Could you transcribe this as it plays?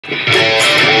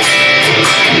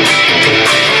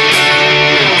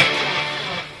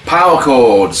Power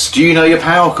chords. Do you know your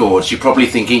power chords? You're probably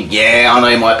thinking, yeah, I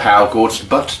know my power chords,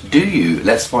 but do you?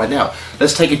 Let's find out.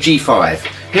 Let's take a G5.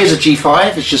 Here's a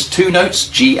G5. It's just two notes,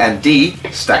 G and D,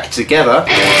 stacked together,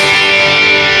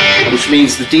 which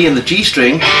means the D and the G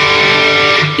string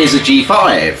is a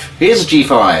G5. Here's a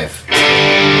G5.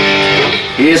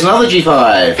 Here's another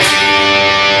G5.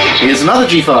 Here's another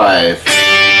G5.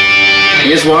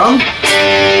 Here's one.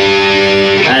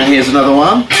 And here's another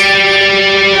one.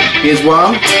 Here's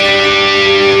one.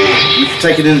 We could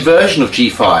take an inversion of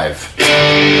G5.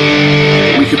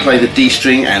 We could play the D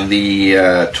string and the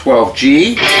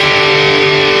 12G,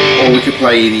 or we could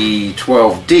play the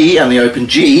 12D and the open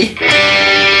G.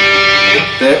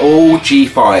 They're all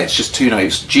G5s, just two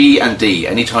notes, G and D.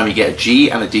 Anytime you get a G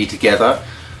and a D together,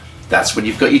 that's when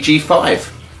you've got your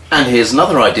G5. And here's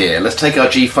another idea. Let's take our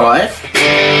G5.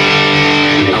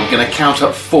 I'm going to count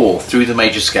up 4 through the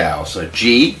major scale. So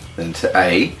G, then to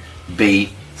A, B,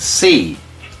 C.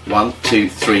 1, 2,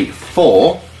 3,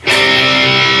 4.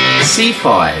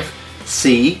 C5.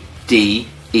 C, D,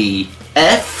 E,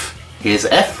 F. Here's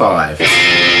F5.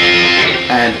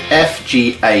 And F,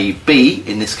 G, A, B.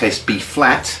 In this case, B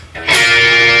flat.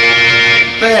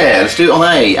 There. Let's do it on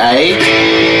A.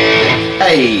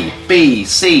 A, B,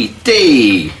 C,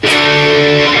 D.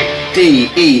 D,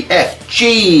 E, F,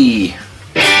 G.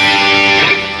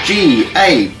 G,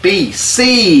 A, B,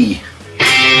 C.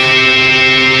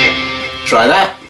 Try that.